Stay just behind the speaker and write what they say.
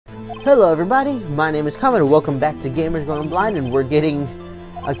Hello everybody, my name is Comet and welcome back to GamersGoin'Blind, and we're getting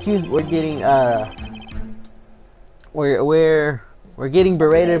accused, we're getting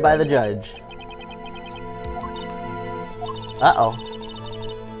berated by the judge. Uh-oh.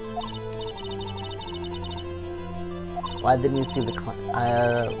 Why didn't he see the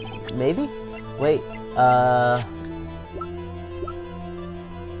maybe? Wait,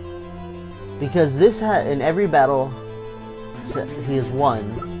 because this had, in every battle, he has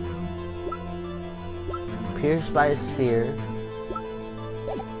won. Pierced by a spear.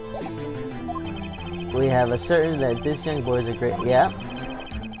 We have ascertained that this young boy is a great... Yeah.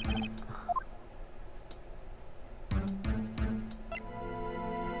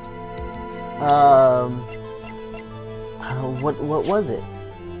 What was it?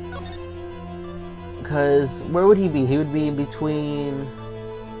 Because where would he be? He would be in between...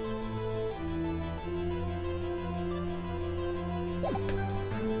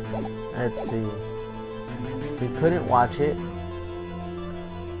 Let's see. We couldn't watch it.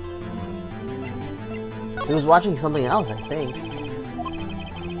 He was watching something else, I think.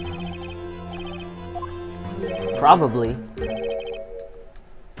 Probably.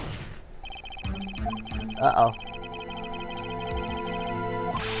 Uh-oh.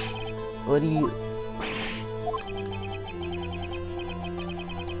 What do you...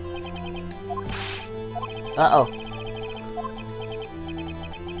 Uh-oh.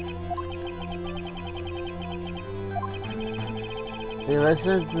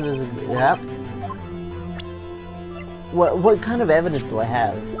 Listen to this. Yep. What kind of evidence do I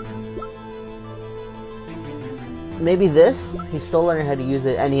have? Maybe this? He's still learning how to use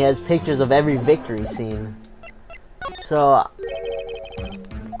it, and he has pictures of every victory scene. So...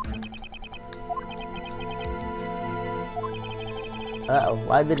 Uh-oh,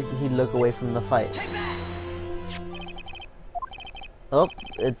 why did he look away from the fight? Oh,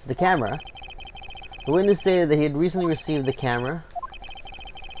 it's the camera. The witness stated that he had recently received the camera.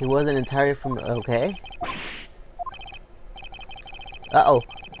 He wasn't entirely from... Okay. Uh-oh.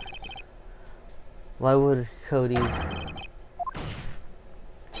 Why would Cody...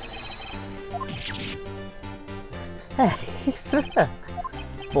 Hey!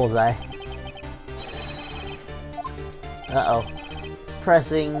 Bullseye. Uh-oh.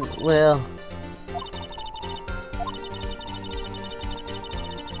 Pressing... Well...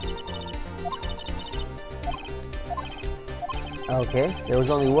 Okay, there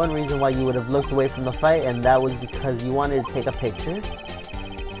was only one reason why you would have looked away from the fight, and that was because you wanted to take a picture.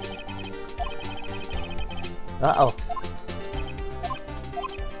 Uh-oh.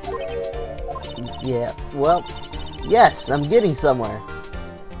 Yeah, well, yes, I'm getting somewhere.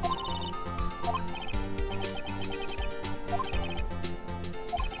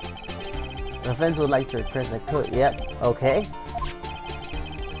 The fans would like to request a code. Yep, okay.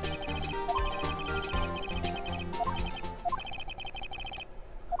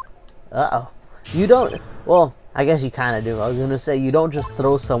 Uh-oh. You don't... Well, I guess you kind of do. I was gonna say, you don't just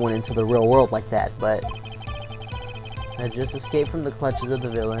throw someone into the real world like that, but... I just escaped from the clutches of the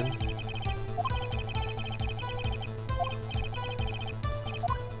villain.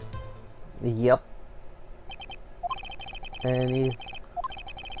 Yep. And he...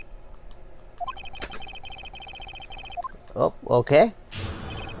 Oh, okay.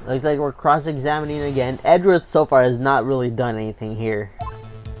 Looks like we're cross-examining again. Edgeworth so far has not really done anything here.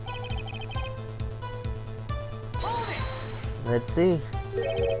 Let's see.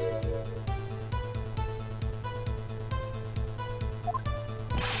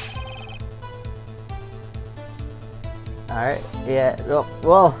 Alright, yeah, oh,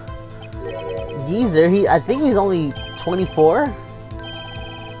 well, Geezer, I think he's only 24?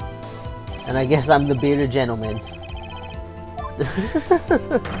 And I guess I'm the bearded gentleman.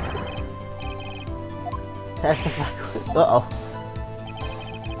 Testify. Uh-oh.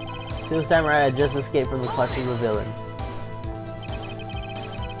 Two samurai had just escaped from the clutches of the villain.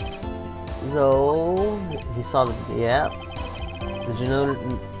 So, he saw the... Yeah. Did you know...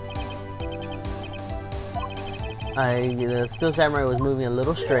 The Steel Samurai was moving a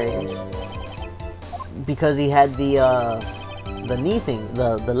little strange. Because he had the knee thing,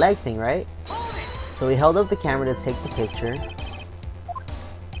 the leg thing, right? So he held up the camera to take the picture.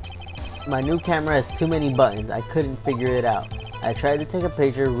 My new camera has too many buttons. I couldn't figure it out. I tried to take a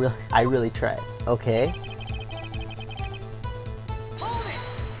picture, I really tried. Okay.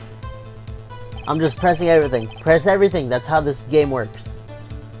 I'm just pressing everything. Press everything. That's how this game works.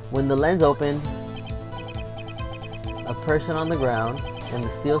 When the lens opened, a person on the ground and the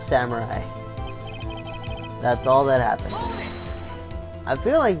Steel Samurai. That's all that happened. I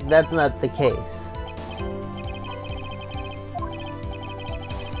feel like that's not the case.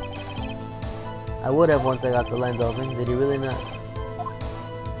 I would have once I got the lens open. Did he really not?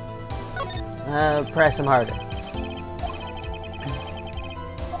 Press him harder.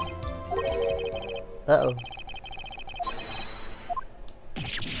 Uh-oh.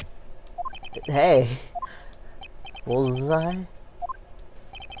 Hey. Bullseye?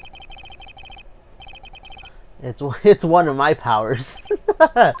 It's one of my powers.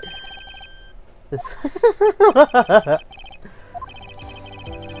 I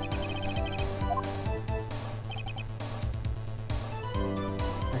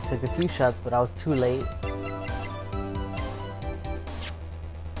took a few shots, but I was too late.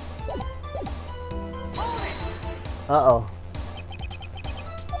 Uh-oh.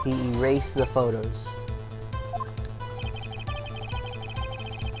 He erased the photos.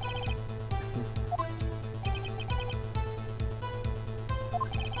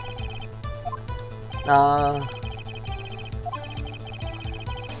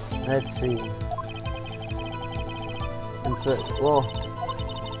 Let's see. It's a, whoa.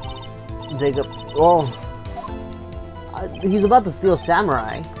 Dig up. Whoa. He's about to steal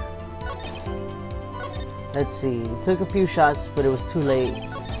Samurai. Let's see. Took a few shots, but it was too late.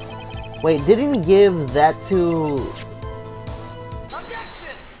 Wait, didn't he give that to...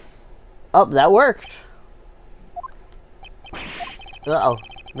 Oh, that worked. Uh-oh.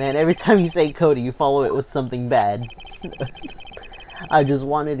 Man, every time you say Cody, you follow it with something bad. I just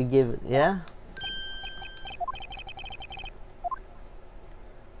wanted to give it, yeah?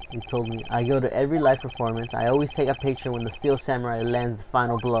 He told me, I go to every live performance. I always take a picture when the Steel Samurai lands the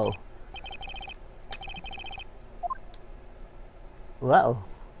final blow. Whoa.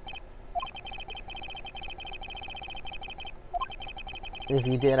 If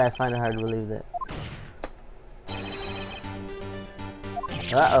you did, I find it hard to believe that.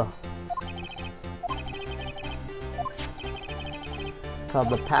 Uh-oh. It's called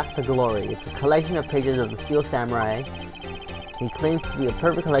The Path to Glory. It's a collection of pictures of the Steel Samurai. He claims to be a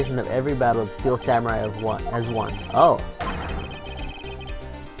perfect collection of every battle the Steel Samurai has won. Oh.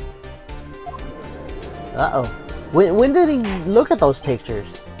 Uh-oh. When did he look at those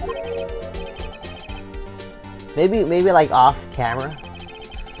pictures? Maybe like off camera?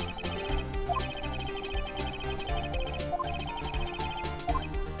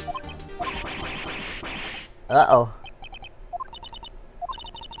 Uh-oh.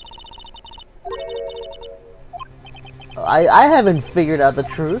 I haven't figured out the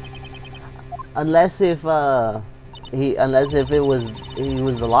truth. Unless if he was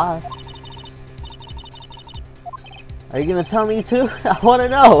the lost. Are you gonna tell me too? I wanna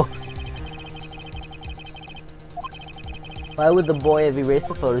know. Why would the boy have erased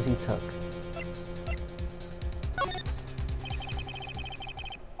the photos he took?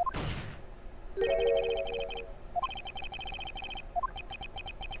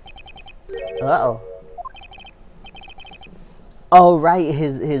 Uh-oh. Oh, right,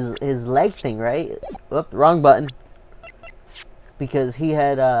 his leg thing, right? Oop, wrong button. Because he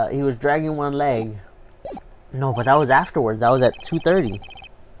had, he was dragging one leg. No, but that was afterwards. That was at 2:30.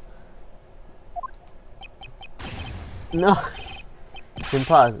 No. It's in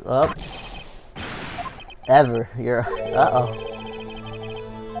pause. Up. Ever. You're, uh-oh.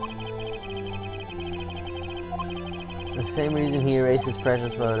 The same reason he erased his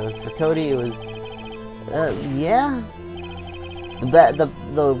precious photos. For Cody, it was, yeah.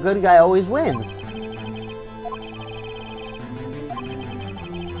 The good guy always wins.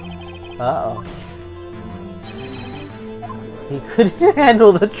 Uh-oh. He couldn't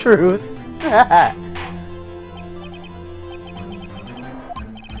handle the truth.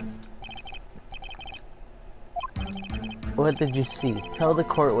 What did you see? Tell the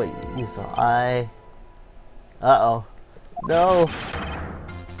court what you saw. Uh-oh. No.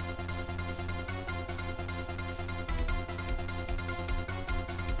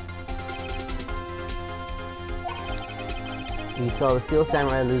 You saw the Steel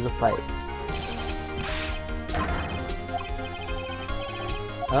Samurai lose a fight.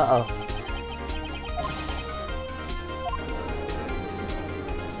 Uh-oh.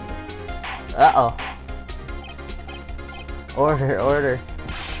 Uh-oh. Order.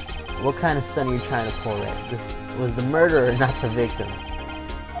 What kind of stunt are you trying to pull right? This was the murderer, not the victim.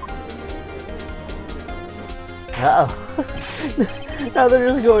 Uh-oh. Now they're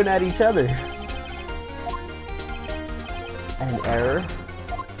just going at each other. An error.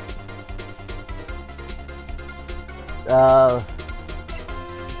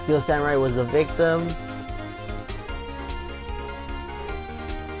 Steel Samurai was the victim.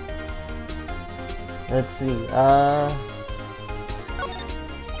 Let's see.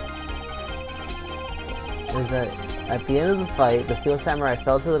 Is that at the end of the fight, the Steel Samurai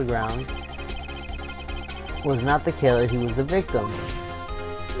fell to the ground. was not the killer, he was the victim.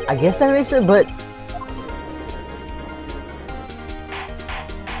 I guess that makes it, but...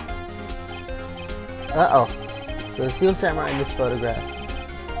 Uh-oh. So the Steel Samurai in this photograph.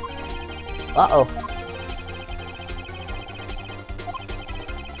 Uh-oh.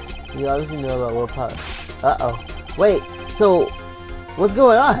 You obviously know about willpower. Uh-oh. Wait, so... what's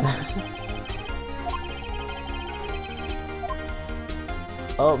going on?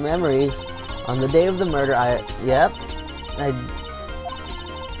 Oh, memories. On the day of the murder, yep.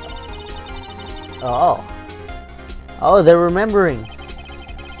 Oh. Oh, they're remembering.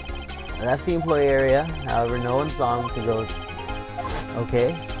 I left the employee area, however, no one saw him to go.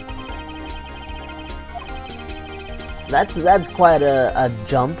 Okay. That's quite a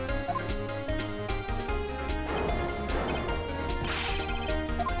jump.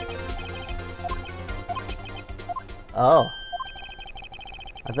 Oh.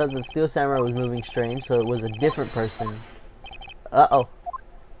 I thought the Steel Samurai was moving strange, so it was a different person. Uh-oh.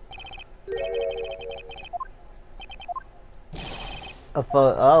 A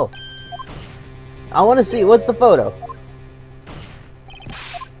photo. Oh. I want to see. What's the photo?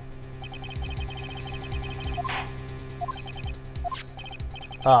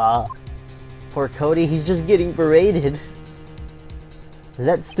 Poor Cody. He's just getting berated. Is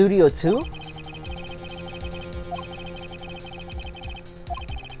that Studio 2?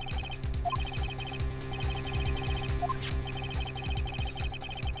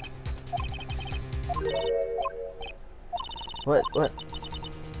 What?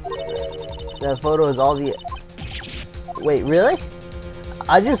 That photo is all the... Wait, really?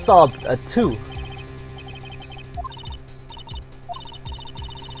 I just saw a 2.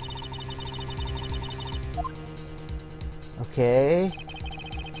 Okay.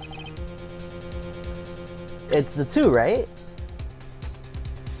 It's the 2, right?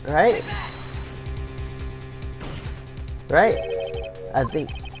 Right? Right? I think...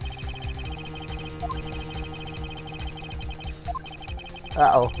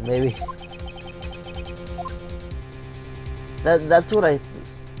 Uh-oh, maybe. That's what I...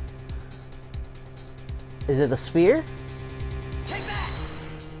 Is it the spear? Take that!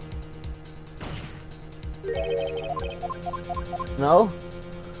 No?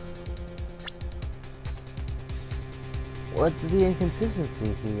 What's the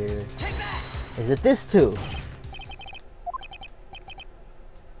inconsistency here? Take that! Is it this too?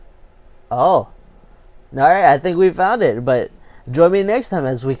 Oh. Alright, I think we found it, but join me next time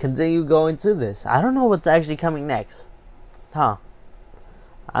as we continue going to this. I don't know what's actually coming next. Huh.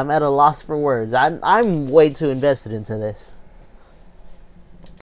 I'm at a loss for words. I'm way too invested into this.